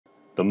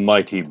The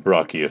mighty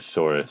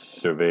Brachiosaurus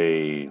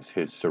surveys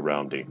his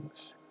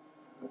surroundings.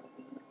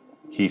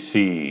 He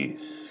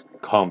sees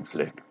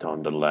conflict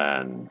on the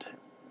land,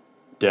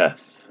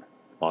 death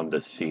on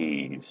the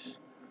seas,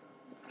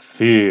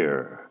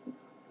 fear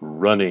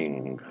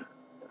running,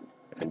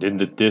 and in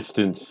the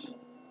distance...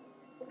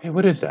 Hey,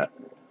 what is that?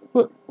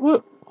 What?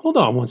 Hold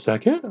on one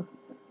second.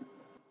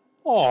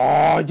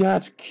 Aw,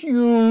 that's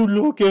cute.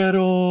 Look at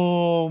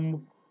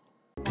him.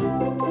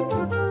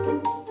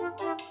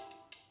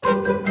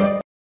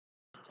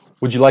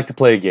 Would you like to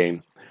play a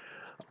game?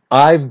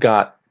 I've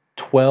got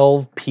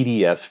 12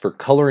 PDFs for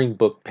coloring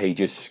book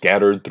pages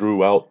scattered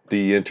throughout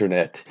the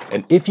internet.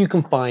 And if you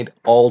can find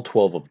all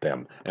 12 of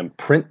them and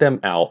print them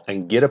out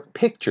and get a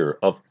picture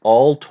of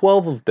all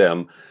 12 of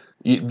them,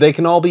 they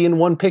can all be in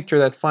one picture,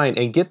 that's fine.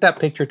 And get that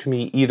picture to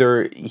me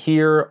either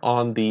here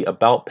on the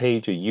About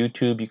page of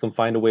YouTube, you can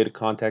find a way to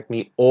contact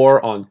me,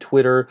 or on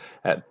Twitter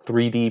at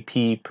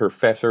 3DP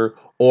Professor,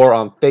 or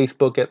on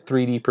Facebook at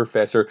 3D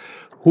Professor.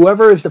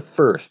 Whoever is the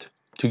first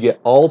to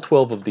get all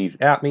 12 of these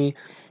at me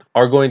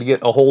are going to get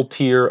a whole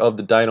tier of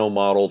the dino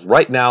models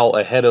right now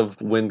ahead of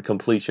when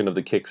completion of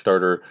the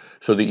Kickstarter,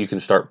 so that you can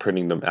start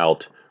printing them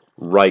out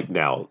right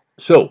now.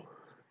 So,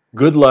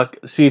 good luck.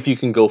 See if you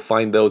can go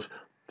find those.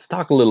 Let's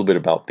talk a little bit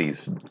about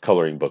these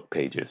coloring book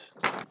pages.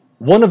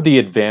 One of the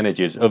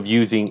advantages of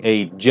using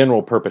a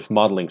general purpose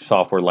modeling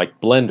software like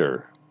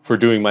Blender for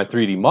doing my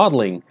 3D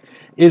modeling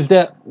is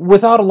that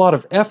without a lot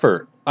of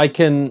effort, I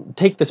can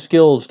take the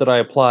skills that I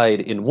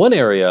applied in one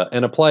area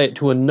and apply it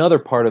to another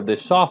part of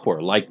this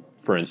software, like,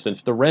 for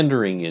instance, the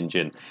rendering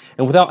engine.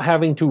 And without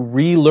having to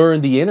relearn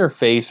the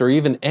interface or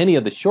even any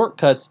of the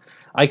shortcuts,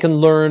 I can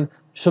learn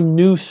some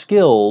new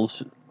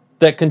skills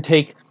that can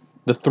take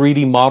the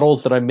 3D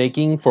models that I'm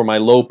making for my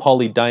low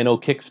poly dino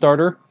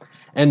Kickstarter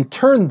and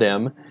turn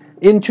them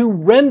into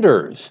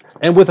renders.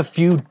 And with a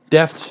few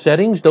deft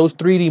settings, those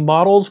 3D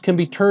models can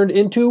be turned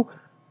into,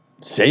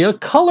 say, a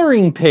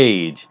coloring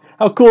page.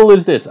 How cool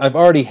is this? I've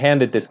already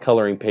handed this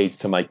coloring page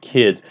to my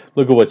kids.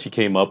 Look at what she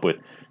came up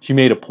with. She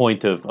made a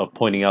point of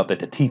pointing out that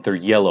the teeth are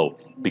yellow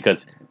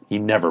because he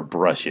never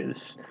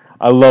brushes.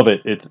 I love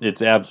it.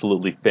 It's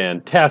absolutely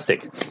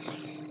fantastic.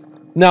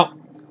 Now,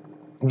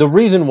 the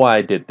reason why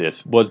I did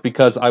this was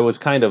because I was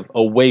kind of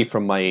away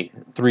from my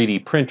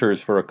 3D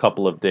printers for a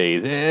couple of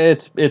days.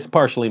 It's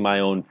partially my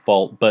own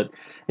fault, but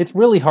it's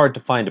really hard to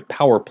find a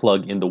power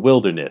plug in the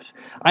wilderness.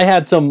 I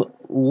had some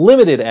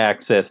limited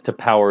access to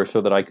power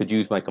so that I could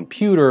use my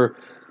computer,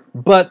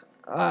 but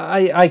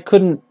I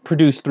couldn't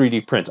produce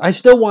 3D prints. I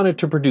still wanted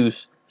to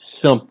produce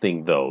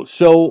something though,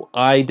 so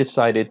I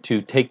decided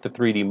to take the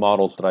 3D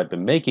models that I've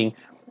been making,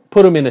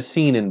 put them in a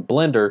scene in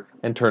Blender,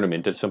 and turn them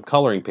into some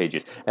coloring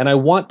pages. And I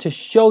want to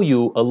show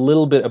you a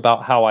little bit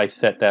about how I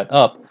set that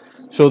up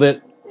so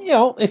that, you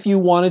know, if you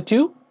wanted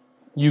to,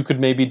 you could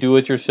maybe do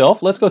it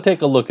yourself. Let's go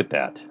take a look at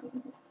that.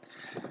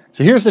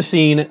 So here's the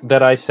scene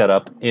that I set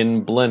up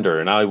in Blender,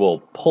 and I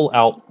will pull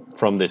out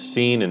from this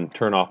scene and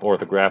turn off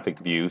orthographic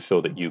view so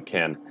that you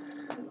can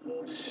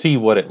see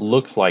what it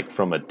looks like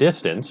from a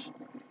distance.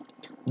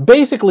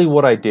 Basically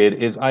what I did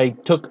is I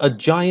took a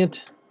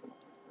giant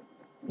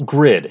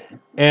grid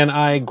and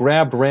I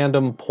grabbed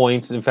random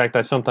points. In fact,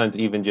 I sometimes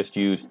even just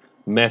use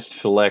mesh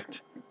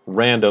select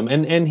random.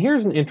 And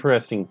here's an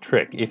interesting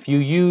trick. If you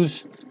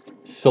use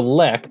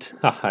select,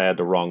 I had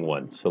the wrong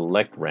one,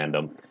 select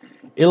random,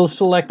 it'll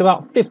select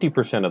about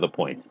 50% of the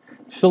points.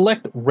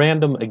 Select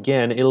random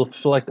again, it'll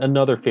select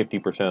another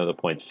 50% of the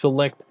points.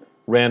 Select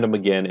random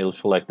again, it'll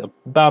select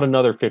about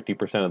another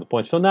 50% of the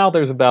points. So now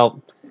there's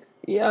about,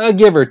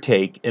 give or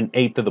take, an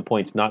eighth of the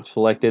points not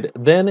selected.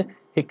 Then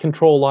hit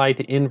Control-I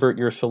to invert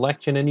your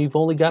selection, and you've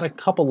only got a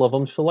couple of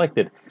them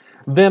selected.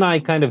 Then I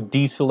kind of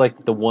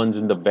deselected the ones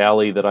in the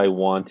valley that I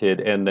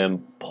wanted, and then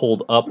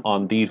pulled up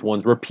on these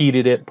ones,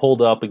 repeated it,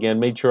 pulled up again,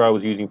 made sure I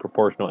was using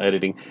proportional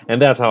editing, and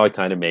that's how I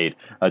kind of made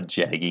a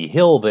jaggy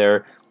hill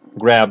there.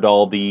 Grabbed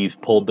all these,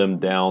 pulled them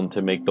down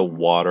to make the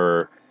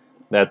water.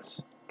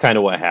 That's kind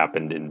of what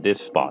happened in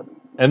this spot.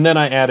 And then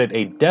I added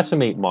a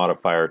decimate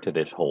modifier to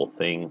this whole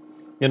thing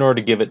in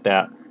order to give it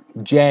that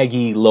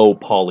jaggy, low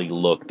poly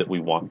look that we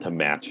want to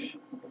match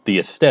the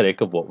aesthetic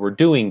of what we're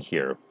doing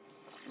here.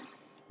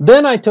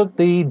 Then I took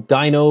the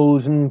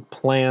dinos and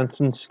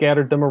plants and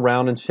scattered them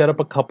around and set up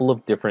a couple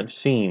of different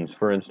scenes.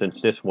 For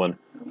instance, this one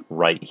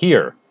right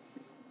here.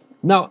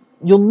 Now,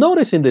 you'll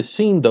notice in this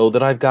scene, though,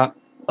 that I've got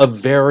a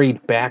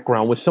varied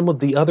background with some of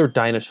the other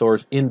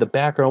dinosaurs in the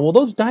background. Well,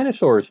 those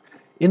dinosaurs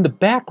in the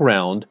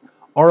background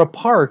are a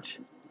part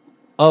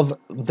of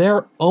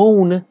their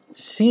own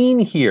scene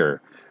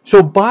here.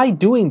 So by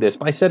doing this,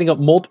 by setting up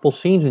multiple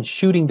scenes and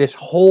shooting this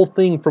whole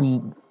thing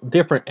from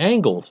different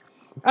angles,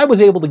 I was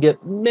able to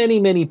get many,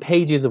 many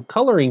pages of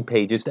coloring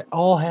pages that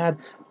all had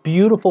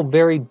beautiful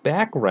varied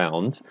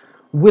backgrounds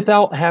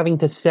without having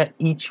to set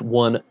each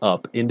one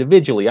up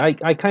individually.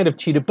 I kind of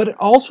cheated, but it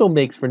also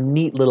makes for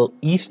neat little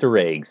Easter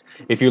eggs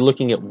if you're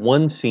looking at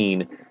one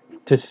scene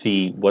to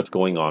see what's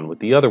going on with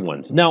the other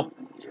ones. Now,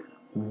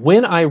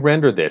 when I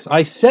render this,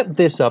 I set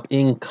this up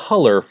in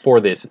color for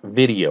this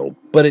video,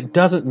 but it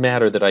doesn't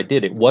matter that I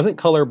did. It wasn't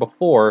color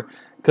before,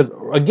 because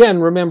again,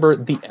 remember,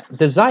 the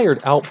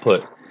desired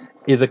output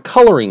is a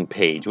coloring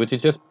page, which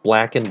is just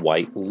black and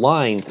white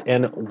lines.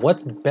 And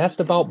what's best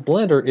about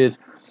Blender is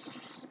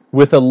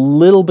with a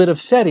little bit of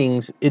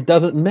settings, it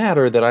doesn't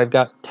matter that I've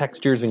got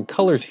textures and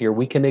colors here.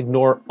 We can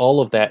ignore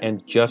all of that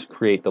and just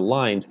create the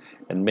lines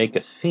and make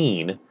a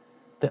scene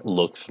that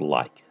looks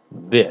like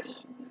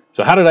this.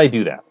 So how did I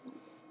do that?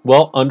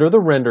 Well, under the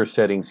render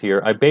settings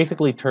here, I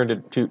basically told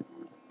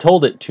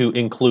it to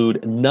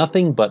include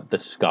nothing but the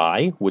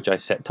sky, which I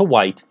set to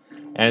white,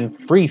 and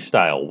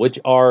freestyle, which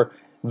are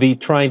the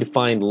trying to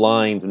find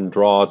lines and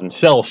draws and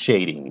cell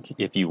shading,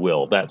 if you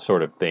will, that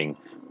sort of thing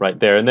right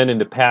there. And then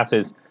into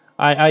passes,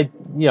 I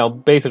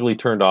basically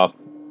turned off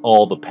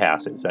all the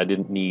passes. I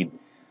didn't need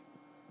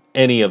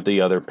any of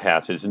the other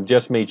passes and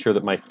just made sure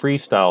that my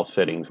freestyle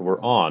settings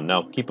were on.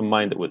 Now keep in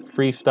mind that with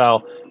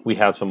freestyle we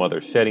have some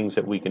other settings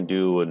that we can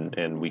do,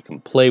 and we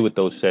can play with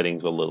those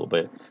settings a little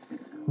bit.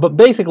 But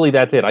basically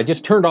that's it. I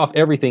just turned off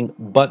everything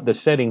but the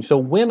settings. So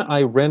when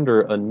I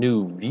render a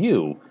new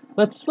view,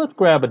 let's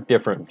grab a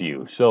different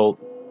view. So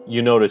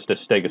you notice the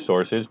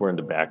stegosauruses were in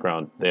the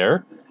background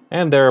there,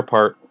 and they're a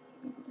part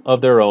of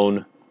their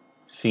own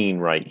scene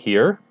right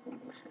here.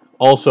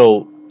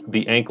 Also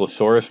the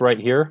Ankylosaurus right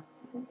here,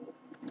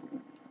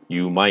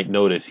 you might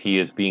notice he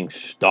is being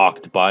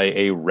stalked by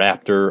a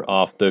raptor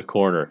off the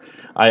corner.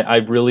 I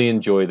really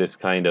enjoy this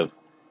kind of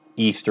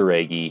Easter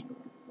eggy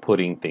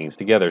putting things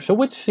together. So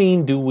which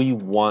scene do we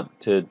want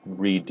to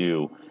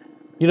redo?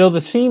 You know,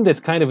 the scene that's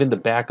kind of in the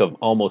back of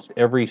almost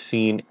every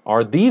scene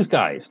are these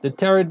guys, the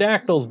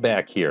pterodactyls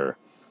back here.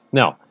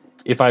 Now,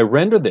 if I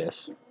render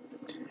this,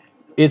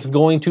 it's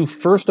going to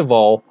first of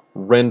all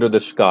render the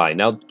sky.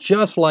 Now,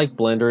 just like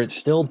Blender, it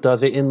still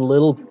does it in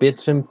little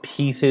bits and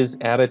pieces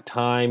at a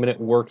time, and it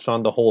works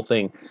on the whole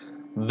thing.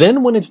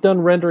 Then when it's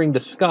done rendering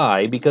the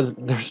sky, because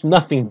there's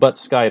nothing but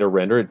sky to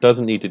render, it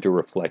doesn't need to do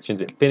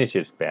reflections, it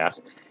finishes fast,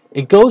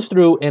 it goes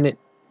through and it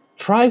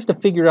tries to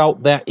figure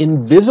out that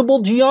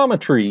invisible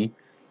geometry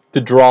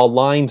to draw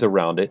lines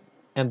around it,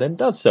 and then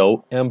does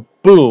so, and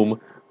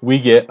boom, we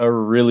get a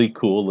really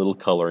cool little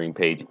coloring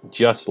page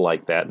just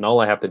like that. And all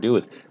I have to do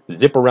is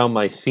zip around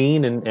my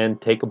scene and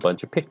take a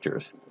bunch of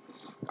pictures.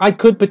 I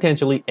could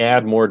potentially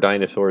add more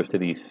dinosaurs to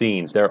these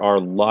scenes. There are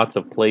lots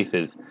of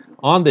places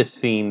on this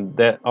scene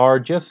that are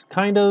just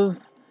kind of,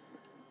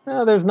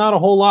 there's not a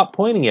whole lot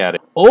pointing at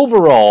it.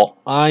 Overall,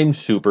 I'm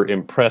super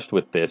impressed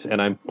with this,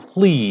 and I'm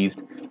pleased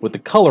with the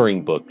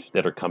coloring books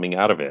that are coming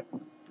out of it.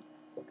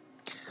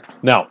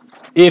 Now,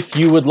 if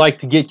you would like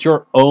to get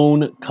your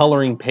own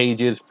coloring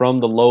pages from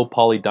the Low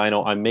Poly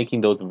Dino, I'm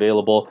making those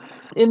available.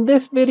 In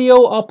this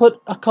video, I'll put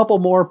a couple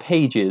more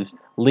pages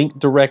linked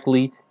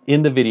directly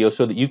in the video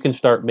so that you can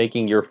start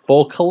making your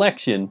full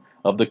collection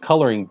of the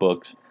coloring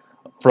books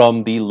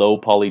from the Low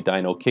Poly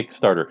Dino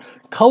Kickstarter.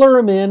 Color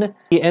them in,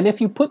 and if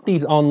you put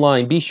these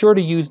online, be sure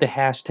to use the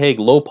hashtag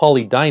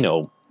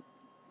LowPolyDino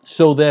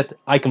so that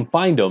I can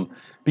find them,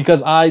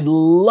 because I'd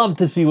love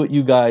to see what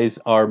you guys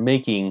are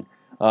making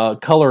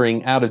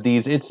coloring out of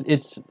these. It's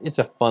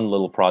a fun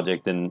little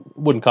project and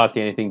wouldn't cost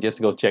you anything just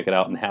to go check it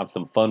out and have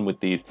some fun with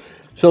these.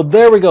 So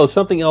there we go,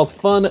 something else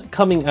fun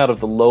coming out of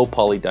the Low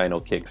Poly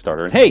Dino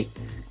Kickstarter. And hey,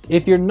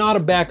 if you're not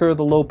a backer of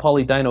the Low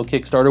Poly Dino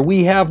Kickstarter,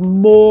 we have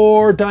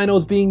more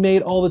dinos being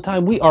made all the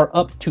time. We are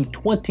up to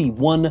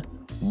 21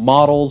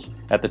 models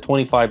at the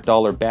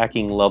 $25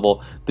 backing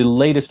level. The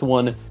latest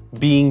one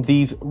being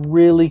these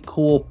really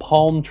cool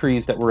palm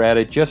trees that were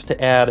added just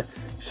to add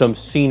some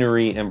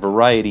scenery and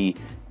variety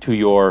to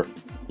your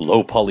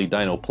Low Poly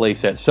Dino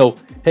playset. So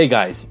hey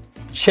guys,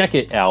 check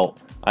it out.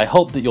 I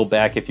hope that you'll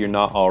back if you're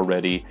not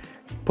already.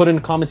 Put in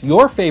the comments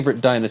your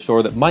favorite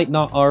dinosaur that might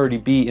not already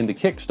be in the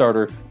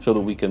Kickstarter so that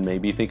we can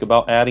maybe think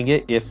about adding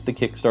it if the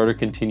Kickstarter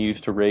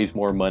continues to raise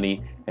more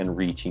money and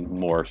reaching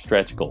more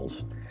stretch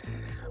goals.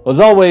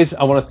 As always,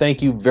 I want to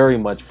thank you very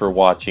much for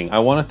watching. I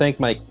want to thank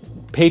my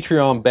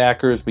Patreon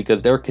backers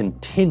because their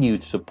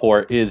continued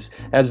support is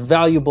as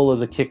valuable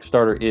as a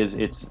Kickstarter is.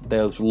 It's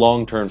those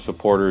long-term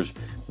supporters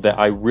that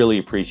I really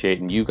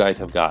appreciate, and you guys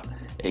have got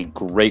a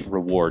great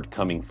reward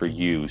coming for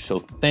you. So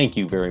thank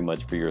you very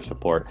much for your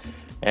support.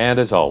 And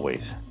as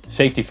always,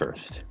 safety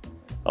first.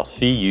 I'll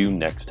see you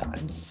next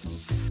time.